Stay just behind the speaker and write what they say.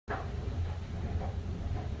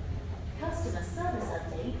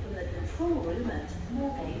schoolroom at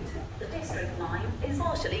Moorgate. The District line is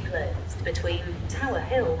partially closed between Tower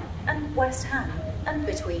Hill and West Ham and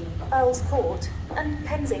between Earls Court and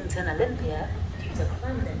Kensington Olympia due to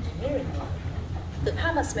planned engineering work. The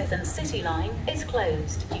Hammersmith and City line is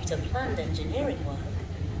closed due to planned engineering work.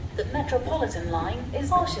 The Metropolitan line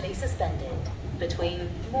is partially suspended between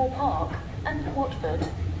Moore Park and Watford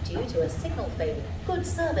due to a signal failure. Good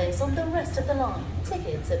service on the rest of the line.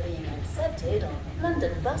 Tickets are being accepted on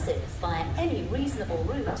London buses via any reasonable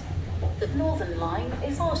route. The Northern line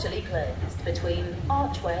is partially closed between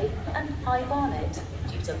Archway and High Barnet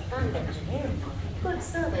due to planned engineering work. Good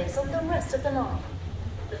service on the rest of the line.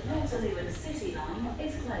 The Waterloo and City line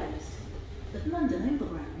is closed. The London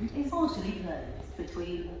Overground is partially closed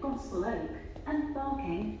between Gospel Oak and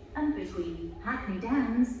Barking and between Hackney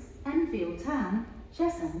Downs, Enfield Town,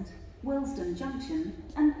 Cheshunt, Willesden Junction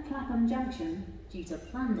and Clapham Junction due to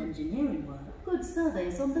planned engineering work. Good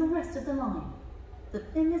service on the rest of the line. The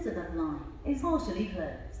Elizabeth line is partially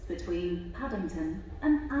closed between Paddington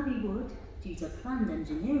and Abbey Wood due to planned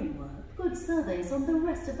engineering work. Good service on the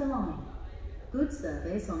rest of the line. Good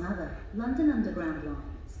service on other London Underground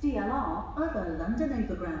lines, DLR, other London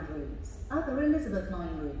Overground routes, other Elizabeth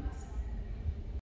line routes,